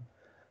journalism,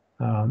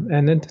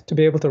 and then to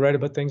be able to write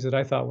about things that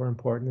I thought were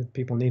important, that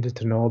people needed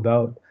to know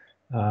about,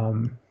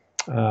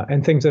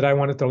 and things that I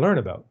wanted to learn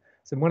about.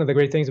 So one of the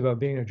great things about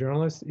being a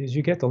journalist is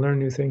you get to learn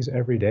new things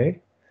every day.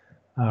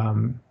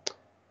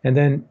 And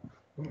then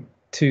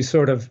to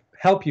sort of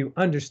help you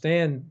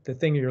understand the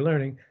thing you're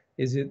learning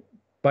is it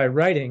by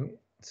writing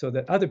so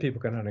that other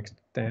people can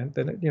understand,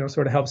 then it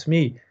sort of helps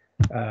me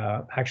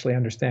actually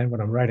understand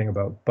what I'm writing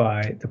about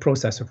by the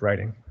process of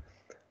writing.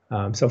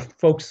 So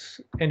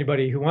folks,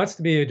 anybody who wants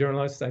to be a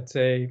journalist, I'd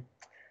say,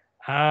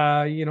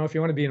 if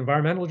you want to be an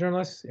environmental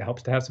journalist, it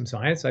helps to have some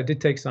science. I did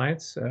take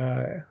science.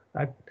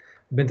 I've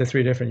been to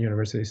 3 different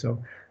universities,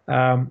 so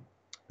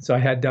I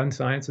had done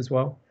science as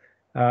well.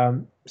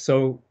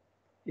 So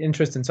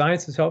interest in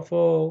science is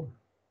helpful.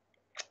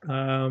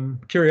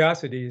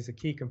 Curiosity is a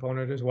key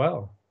component as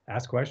well.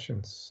 Ask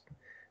questions.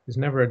 There's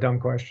never a dumb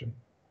question.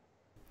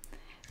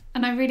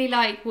 And I really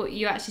like what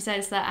you actually said,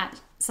 is that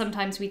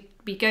sometimes we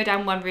go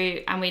down one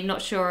route and we're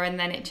not sure, and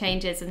then it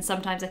changes. And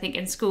sometimes I think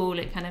in school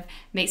it kind of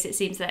makes it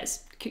seem that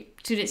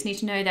students need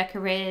to know their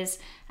careers,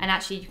 and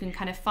actually you can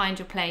kind of find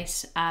your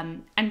place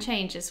and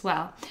change as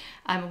well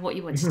what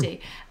you want to do.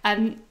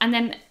 And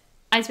then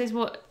I suppose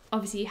what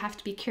obviously you have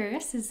to be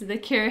curious, is the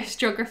curious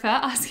geographer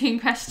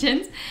asking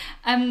questions.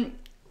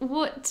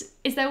 What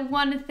is there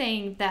one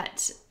thing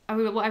that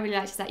what I really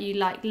liked is that you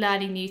like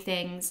learning new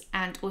things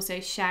and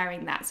also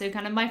sharing that. So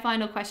kind of my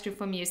final question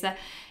from you is there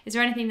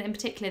anything that in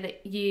particular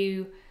that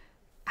you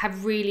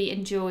have really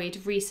enjoyed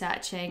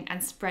researching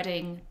and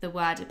spreading the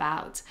word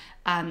about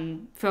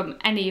from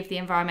any of the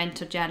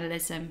environmental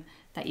journalism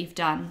that you've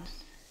done?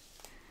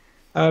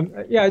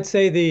 Yeah, I'd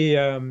say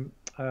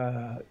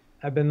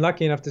I've been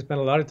lucky enough to spend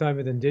a lot of time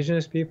with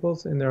Indigenous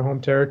peoples in their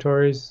home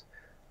territories,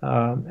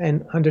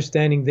 and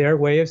understanding their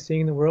way of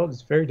seeing the world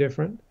is very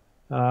different.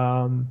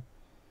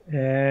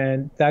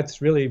 And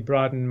that's really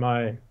broadened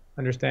my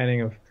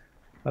understanding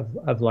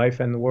of life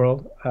and the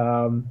world.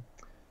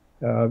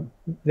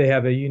 They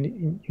have a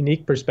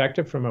unique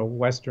perspective from a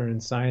Western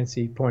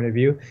sciencey point of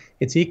view.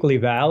 It's equally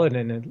valid,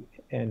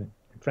 and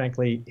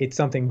frankly, it's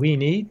something we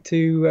need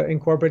to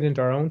incorporate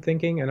into our own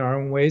thinking and our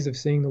own ways of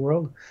seeing the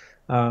world.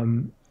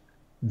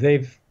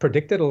 They've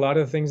predicted a lot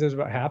of the things that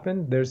have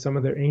happened. There's some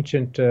of their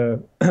ancient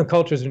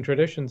cultures and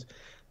traditions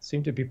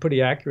seem to be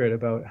pretty accurate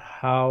about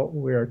how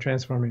we are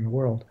transforming the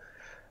world.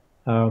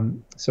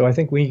 So I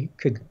think we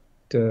could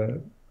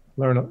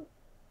learn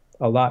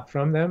a lot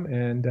from them,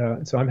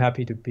 and so I'm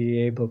happy to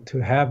be able to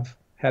have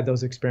had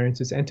those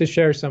experiences and to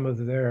share some of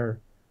their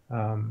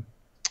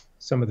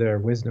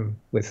wisdom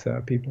with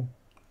people.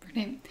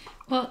 Brilliant.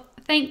 Well,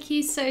 thank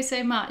you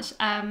so much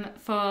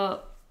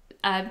for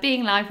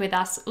being live with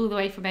us all the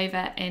way from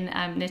over in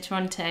near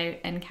Toronto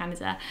in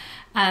Canada.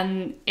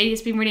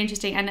 It's been really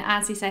interesting, and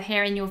as you said,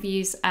 hearing your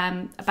views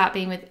about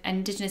being with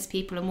Indigenous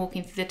people and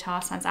walking through the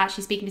tar sands,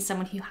 actually speaking to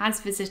someone who has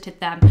visited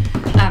them,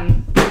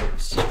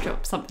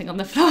 dropped something on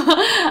the floor,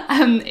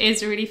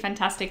 is really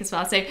fantastic as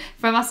well. So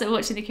from us at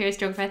Watching the Curious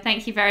Geographer,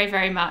 thank you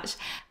very much,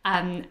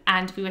 and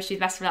we wish you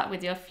the best of luck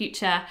with your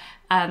future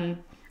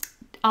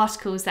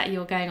articles that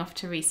you're going off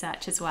to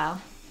research as well.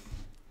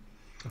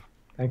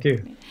 Thank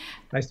you.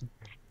 Nice to.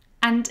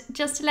 And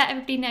just to let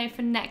everybody know,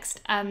 for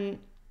next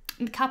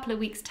in a couple of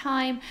weeks'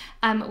 time,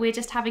 we're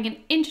just having an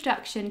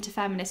introduction to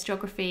feminist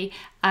geography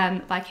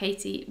by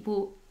Katie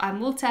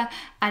Walter.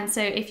 And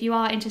so if you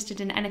are interested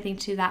in anything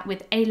to that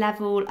with A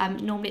level,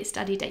 normally it's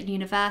studied at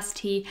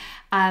university.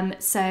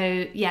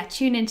 So yeah,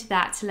 tune into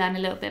that to learn a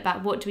little bit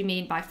about what do we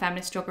mean by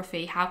feminist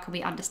geography, how can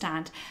we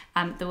understand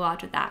the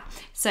world with that.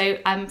 So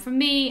from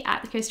me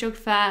at the Coast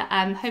Geographer,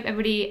 hope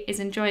everybody is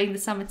enjoying the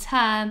summer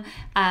term,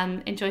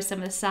 enjoy some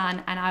of the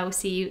sun, and I will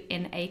see you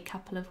in a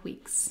couple of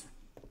weeks.